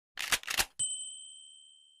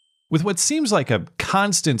With what seems like a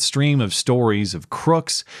constant stream of stories of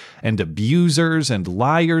crooks and abusers and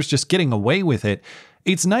liars just getting away with it,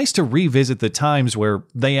 it's nice to revisit the times where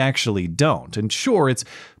they actually don't. And sure, it's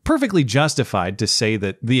perfectly justified to say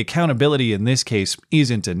that the accountability in this case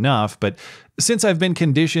isn't enough, but since I've been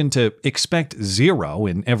conditioned to expect zero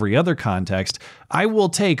in every other context, I will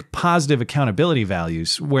take positive accountability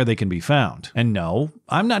values where they can be found. And no,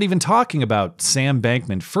 I'm not even talking about Sam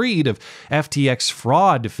Bankman-Fried of FTX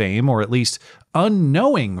fraud fame, or at least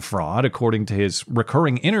unknowing fraud, according to his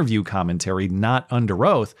recurring interview commentary not under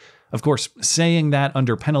oath. Of course, saying that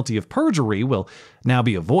under penalty of perjury will now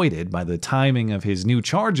be avoided by the timing of his new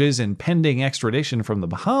charges and pending extradition from the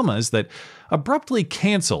Bahamas that abruptly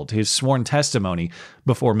canceled his sworn testimony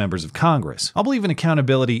before members of Congress. I'll believe in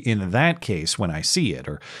accountability in that case when I see it,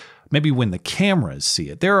 or maybe when the cameras see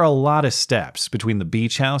it. There are a lot of steps between the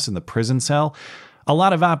beach house and the prison cell, a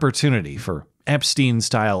lot of opportunity for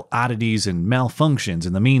Epstein-style oddities and malfunctions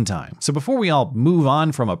in the meantime. So before we all move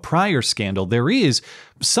on from a prior scandal, there is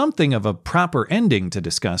something of a proper ending to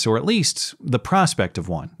discuss, or at least the prospect of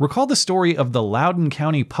one. Recall the story of the Loudoun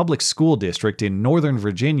County Public School District in Northern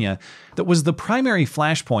Virginia that was the primary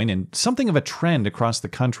flashpoint in something of a trend across the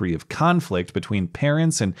country of conflict between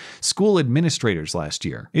parents and school administrators last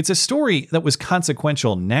year. It's a story that was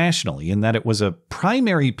consequential nationally in that it was a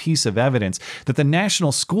primary piece of evidence that the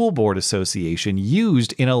National School Board Association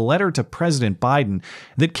used in a letter to President Biden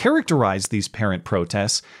that characterized these parent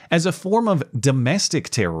protests as a form of domestic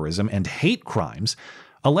terrorism and hate crimes,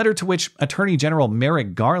 a letter to which Attorney General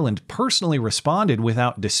Merrick Garland personally responded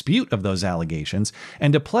without dispute of those allegations,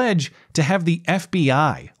 and a pledge to have the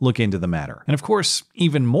FBI look into the matter. And of course,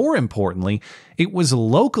 even more importantly, it was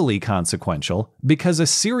locally consequential because a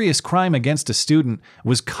serious crime against a student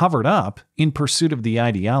was covered up in pursuit of the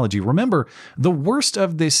ideology. Remember, the worst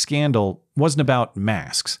of this scandal wasn't about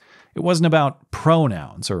masks. It wasn't about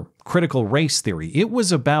pronouns or critical race theory. It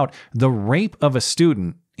was about the rape of a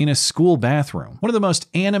student in a school bathroom. One of the most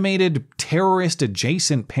animated,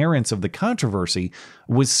 terrorist-adjacent parents of the controversy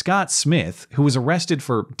was Scott Smith, who was arrested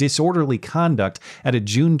for disorderly conduct at a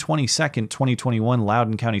June 22, 2021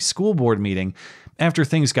 Loudoun County School Board meeting after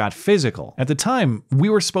things got physical. At the time, we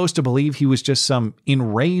were supposed to believe he was just some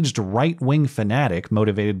enraged right-wing fanatic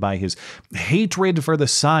motivated by his hatred for the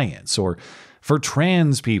science or for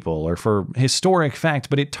trans people or for historic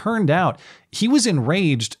fact, but it turned out he was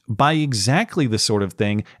enraged by exactly the sort of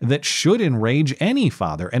thing that should enrage any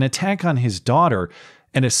father, an attack on his daughter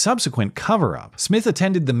and a subsequent cover-up. Smith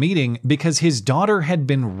attended the meeting because his daughter had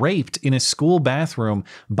been raped in a school bathroom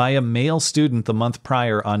by a male student the month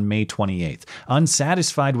prior on May 28th.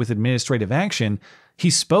 Unsatisfied with administrative action,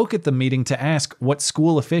 he spoke at the meeting to ask what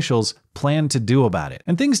school officials planned to do about it.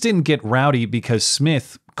 And things didn't get rowdy because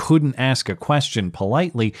Smith couldn't ask a question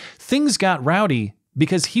politely. Things got rowdy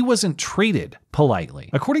because he wasn't treated politely.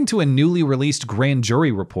 According to a newly released grand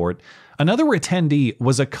jury report, another attendee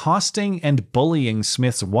was accosting and bullying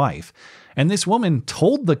Smith's wife, and this woman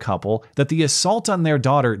told the couple that the assault on their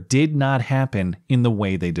daughter did not happen in the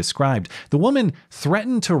way they described. The woman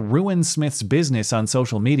threatened to ruin Smith's business on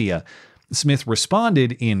social media. Smith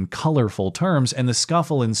responded in colorful terms, and the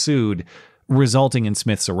scuffle ensued, resulting in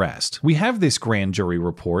Smith's arrest. We have this grand jury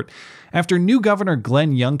report after new Governor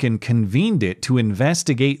Glenn Youngkin convened it to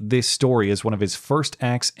investigate this story as one of his first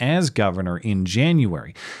acts as governor in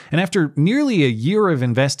January. And after nearly a year of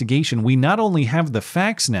investigation, we not only have the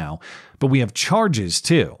facts now, but we have charges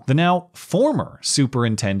too. The now former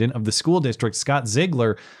superintendent of the school district, Scott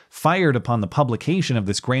Ziegler, fired upon the publication of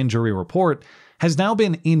this grand jury report, has now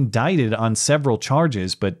been indicted on several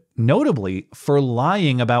charges, but notably for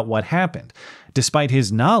lying about what happened, despite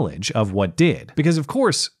his knowledge of what did. Because of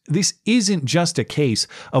course, this isn't just a case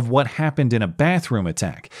of what happened in a bathroom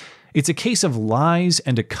attack. It's a case of lies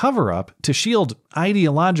and a cover-up to shield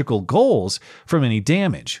ideological goals from any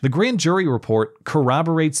damage. The grand jury report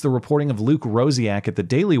corroborates the reporting of Luke Rosiak at the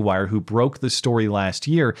Daily Wire, who broke the story last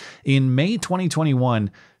year. In May 2021,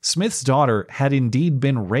 Smith's daughter had indeed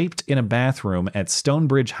been raped in a bathroom at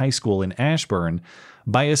Stonebridge High School in Ashburn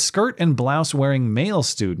by a skirt and blouse wearing male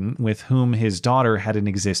student with whom his daughter had an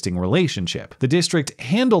existing relationship. The district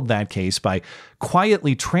handled that case by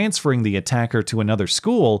quietly transferring the attacker to another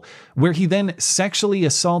school, where he then sexually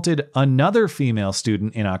assaulted another female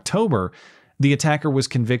student in October. The attacker was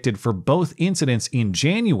convicted for both incidents in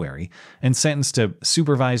January and sentenced to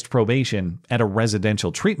supervised probation at a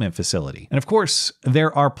residential treatment facility. And of course,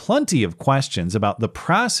 there are plenty of questions about the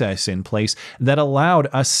process in place that allowed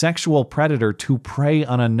a sexual predator to prey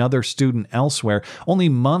on another student elsewhere only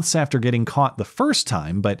months after getting caught the first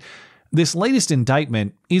time, but This latest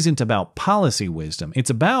indictment isn't about policy wisdom. It's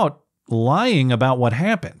about lying about what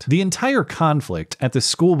happened. The entire conflict at the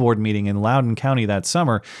school board meeting in Loudoun County that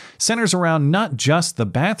summer centers around not just the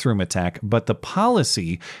bathroom attack, but the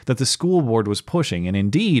policy that the school board was pushing, and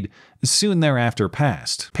indeed, soon thereafter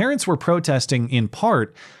passed. Parents were protesting, in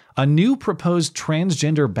part, a new proposed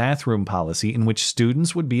transgender bathroom policy in which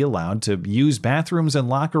students would be allowed to use bathrooms and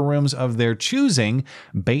locker rooms of their choosing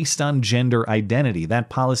based on gender identity. That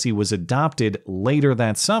policy was adopted later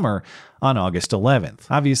that summer on August 11th.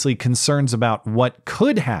 Obviously, concerns about what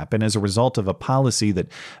could happen as a result of a policy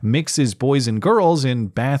that mixes boys and girls in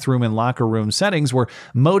bathroom and locker room settings were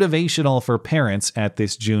motivational for parents at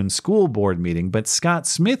this June school board meeting. But Scott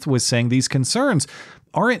Smith was saying these concerns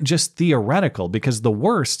aren't just theoretical because the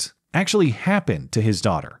worst actually happened to his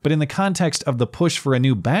daughter. But in the context of the push for a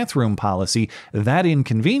new bathroom policy, that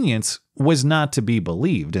inconvenience was not to be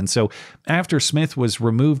believed. And so after Smith was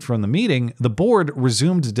removed from the meeting, the board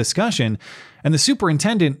resumed discussion, and the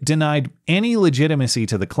superintendent denied any legitimacy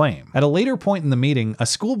to the claim. At a later point in the meeting, a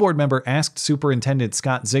school board member asked Superintendent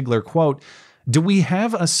Scott Ziegler, quote, "Do we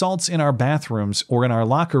have assaults in our bathrooms or in our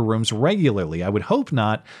locker rooms regularly? I would hope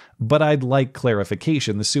not, but I'd like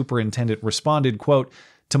clarification." The superintendent responded, quote,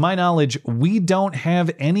 "To my knowledge, we don't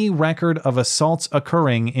have any record of assaults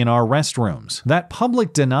occurring in our restrooms." That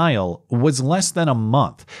public denial was less than a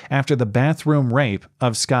month after the bathroom rape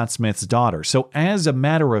of Scott Smith's daughter. So as a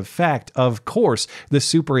matter of fact, of course, the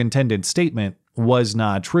superintendent's statement was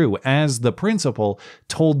not true. As the principal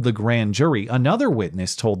told the grand jury, another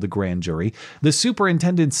witness told the grand jury, the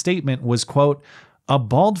superintendent's statement was, quote, "a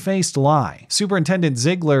bald-faced lie." Superintendent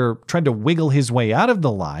Ziegler tried to wiggle his way out of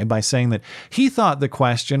the lie by saying that he thought the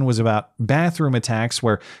question was about bathroom attacks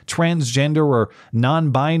where transgender or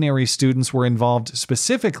non-binary students were involved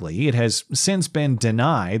specifically. It has since been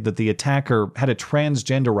denied that the attacker had a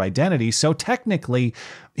transgender identity, so technically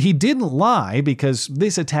he didn't lie because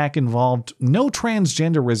this attack involved no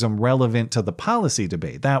transgenderism relevant to the policy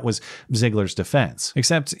debate. That was Ziegler's defense.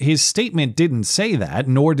 Except his statement didn't say that,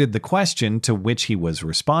 nor did the question to which he was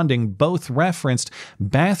responding. Both referenced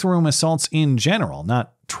bathroom assaults in general,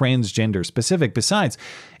 not transgender specific. Besides,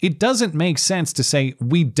 it doesn't make sense to say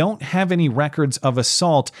we don't have any records of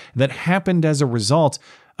assault that happened as a result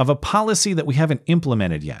of a policy that we haven't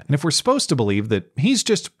implemented yet. And if we're supposed to believe that he's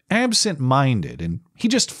just absent-minded and he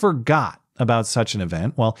just forgot about such an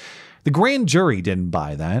event, well, the grand jury didn't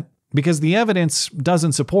buy that because the evidence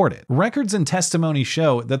doesn't support it. Records and testimony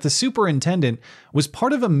show that the superintendent was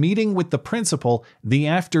part of a meeting with the principal the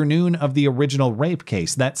afternoon of the original rape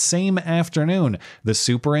case. That same afternoon, the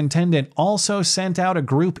superintendent also sent out a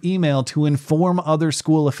group email to inform other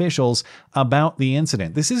school officials about the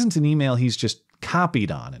incident. This isn't an email he's just copied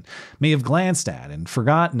on and may have glanced at and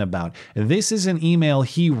forgotten about. This is an email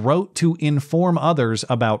he wrote to inform others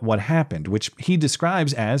about what happened, which he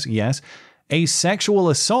describes as, yes, a sexual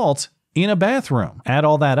assault in a bathroom. Add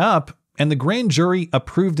all that up, and the grand jury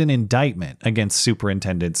approved an indictment against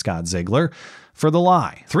Superintendent Scott Ziegler for the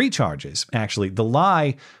lie. 3 charges, actually. The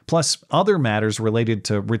lie plus other matters related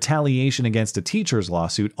to retaliation against a teacher's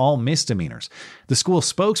lawsuit, all misdemeanors. The school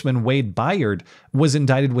spokesman, Wade Byard, was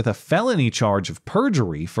indicted with a felony charge of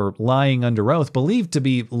perjury for lying under oath, believed to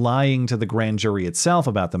be lying to the grand jury itself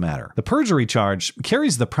about the matter. The perjury charge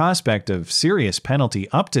carries the prospect of serious penalty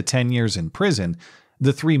up to 10 years in prison.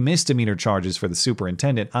 The 3 misdemeanor charges for the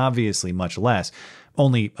superintendent, obviously much less.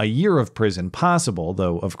 Only a year of prison possible,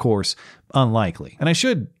 though, of course, unlikely. And I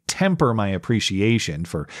should temper my appreciation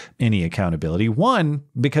for any accountability. 1,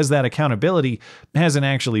 because that accountability hasn't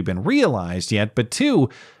actually been realized yet, but 2,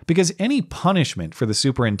 because any punishment for the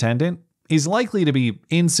superintendent is likely to be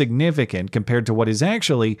insignificant compared to what is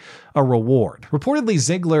actually a reward. Reportedly,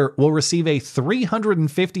 Ziegler will receive a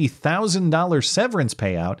 $350,000 severance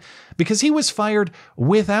payout because he was fired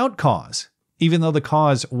without cause, even though the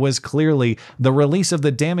cause was clearly the release of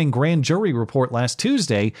the damning grand jury report last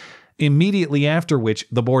Tuesday, immediately after which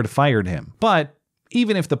the board fired him. But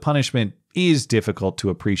even if the punishment is difficult to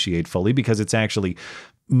appreciate fully because it's actually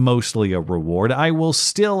mostly a reward, I will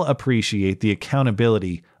still appreciate the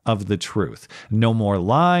accountability of the truth. No more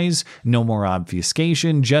lies, no more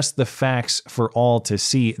obfuscation, just the facts for all to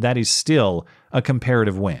see. That is still a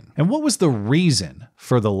comparative win. And what was the reason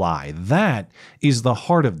for the lie? That is the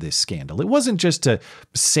heart of this scandal. It wasn't just to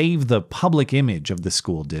save the public image of the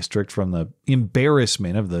school district from the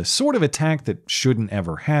embarrassment of the sort of attack that shouldn't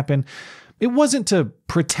ever happen. It wasn't to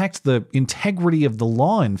protect the integrity of the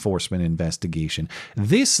law enforcement investigation.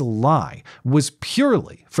 This lie was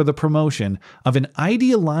purely for the promotion of an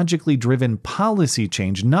ideologically driven policy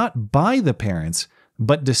change, not by the parents,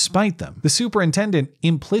 But despite them, the superintendent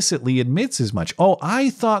implicitly admits as much. Oh, I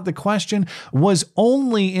thought the question was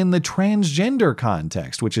only in the transgender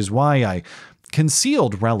context, which is why I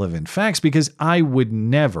concealed relevant facts, because I would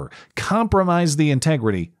never compromise the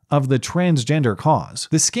integrity of the transgender cause.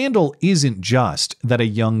 The scandal isn't just that a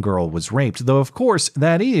young girl was raped, though of course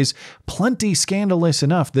that is plenty scandalous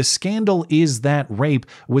enough. The scandal is that rape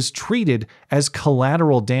was treated as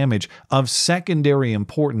collateral damage of secondary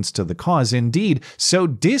importance to the cause, indeed so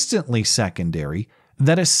distantly secondary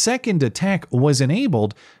that a second attack was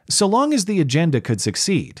enabled so long as the agenda could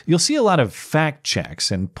succeed. You'll see a lot of fact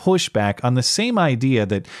checks and pushback on the same idea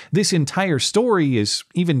that this entire story is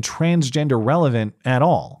even transgender relevant at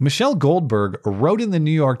all. Michelle Goldberg wrote in the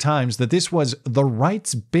New York Times that this was the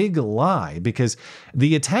right's big lie because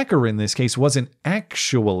the attacker in this case wasn't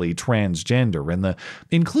actually transgender, and the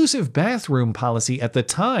inclusive bathroom policy at the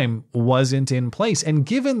time wasn't in place. And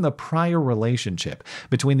given the prior relationship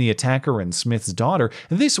between the attacker and Smith's daughter,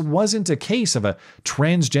 this wasn't a case of a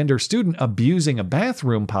transgender student abusing a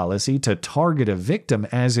bathroom policy to target a victim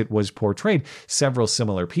as it was portrayed. Several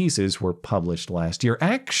similar pieces were published last year.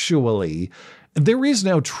 Actually, there is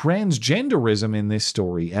no transgenderism in this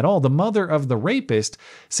story at all. The mother of the rapist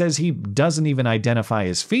says he doesn't even identify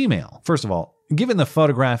as female. First of all, given the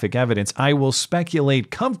photographic evidence, I will speculate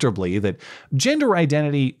comfortably that gender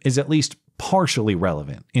identity is at least partially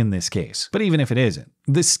relevant in this case. But even if it isn't,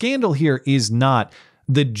 the scandal here is not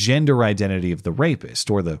the gender identity of the rapist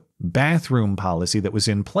or the bathroom policy that was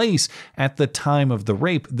in place at the time of the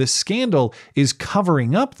rape. The scandal is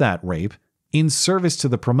covering up that rape in service to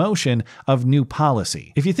the promotion of new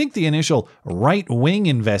policy. If you think the initial right-wing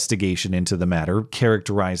investigation into the matter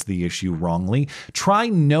characterized the issue wrongly, try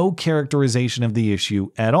no characterization of the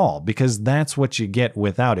issue at all, because that's what you get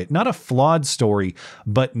without it. Not a flawed story,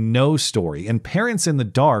 but no story, and parents in the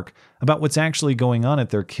dark about what's actually going on at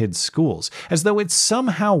their kids' schools, as though it's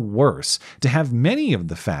somehow worse to have many of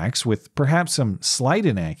the facts with perhaps some slight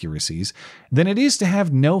inaccuracies than it is to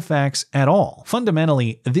have no facts at all.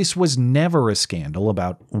 Fundamentally, this was never a scandal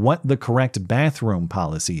about what the correct bathroom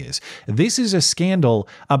policy is. This is a scandal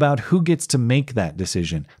about who gets to make that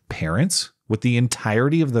decision. Parents, with the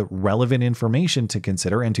entirety of the relevant information to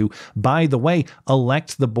consider and to, by the way,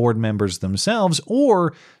 elect the board members themselves,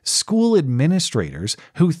 or school administrators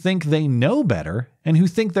who think they know better and who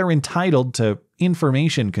think they're entitled to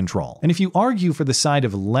information control. And if you argue for the side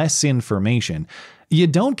of less information, you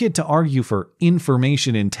don't get to argue for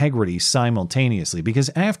information integrity simultaneously, because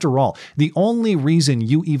after all, the only reason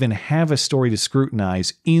you even have a story to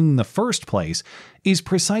scrutinize in the first place is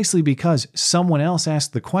precisely because someone else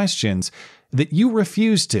asked the questions that you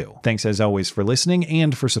refuse to. Thanks as always for listening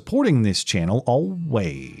and for supporting this channel.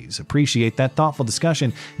 Always appreciate that thoughtful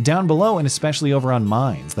discussion down below, and especially over on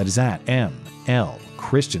Minds. That is at ML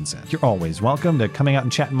Christiansen. You're always welcome to coming out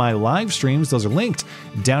and chatting my live streams. Those are linked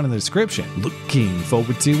down in the description. Looking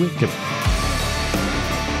forward to it. Goodbye.